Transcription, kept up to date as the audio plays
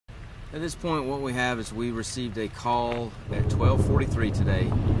At this point, what we have is we received a call at 12:43 today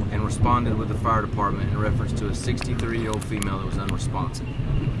and responded with the fire department in reference to a 63-year-old female that was unresponsive.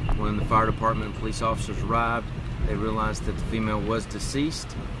 When the fire department and police officers arrived, they realized that the female was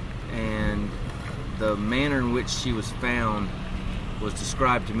deceased, and the manner in which she was found was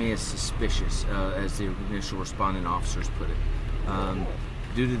described to me as suspicious, as the initial responding officers put it.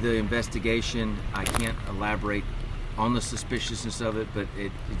 Due to the investigation, I can't elaborate on the suspiciousness of it, but it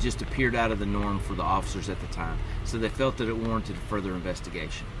just appeared out of the norm for the officers at the time. So they felt that it warranted further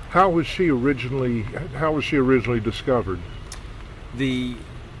investigation. How was she originally discovered? The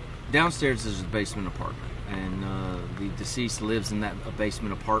downstairs is a basement apartment, and the deceased lives in that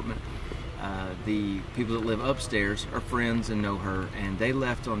basement apartment. The people that live upstairs are friends and know her, and they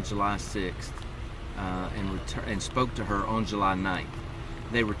left on July 6th and spoke to her on July 9th.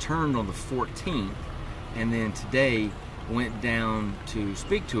 They returned on the 14th, and then today went down to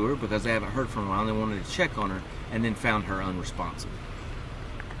speak to her because they haven't heard from her in a while. They wanted to check on her, and then found her unresponsive.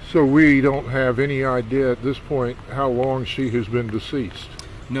 So we don't have any idea at this point how long she has been deceased?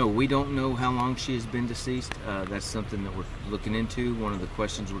 No, we don't know how long she has been deceased. That's something that we're looking into, one of the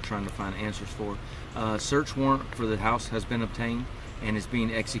questions we're trying to find answers for. Search warrant for the house has been obtained and is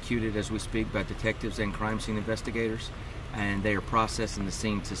being executed as we speak by detectives and crime scene investigators, and they are processing the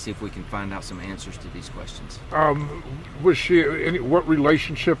scene to see if we can find out some answers to these questions. Was she what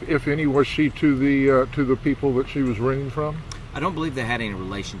relationship, if any, was she to the people that she was renting from? I don't believe they had any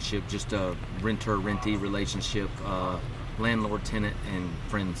relationship, just a renter-rentee relationship, landlord-tenant, and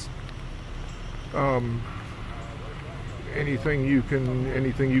friends. Anything you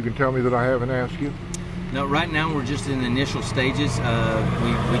can tell me that I haven't asked you? No, right now we're just in the initial stages.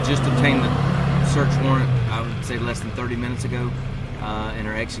 We just obtained the search warrant, I would say less than 30 minutes ago, and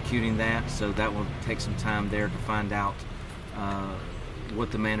are executing that, so that will take some time there to find out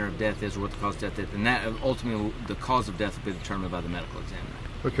what the manner of death is, or what the cause of death is, and that ultimately the cause of death will be determined by the medical examiner.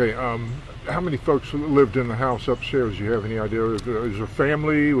 Okay, how many folks lived in the house upstairs? Do you have any idea? Was there a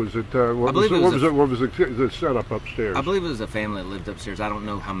family? Was it? What was the setup upstairs? I believe it was a family that lived upstairs. I don't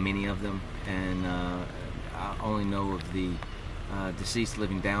know how many of them, and I only know of the deceased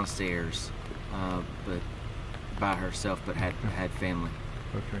living downstairs, but by herself, but had family.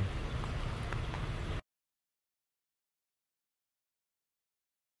 Okay.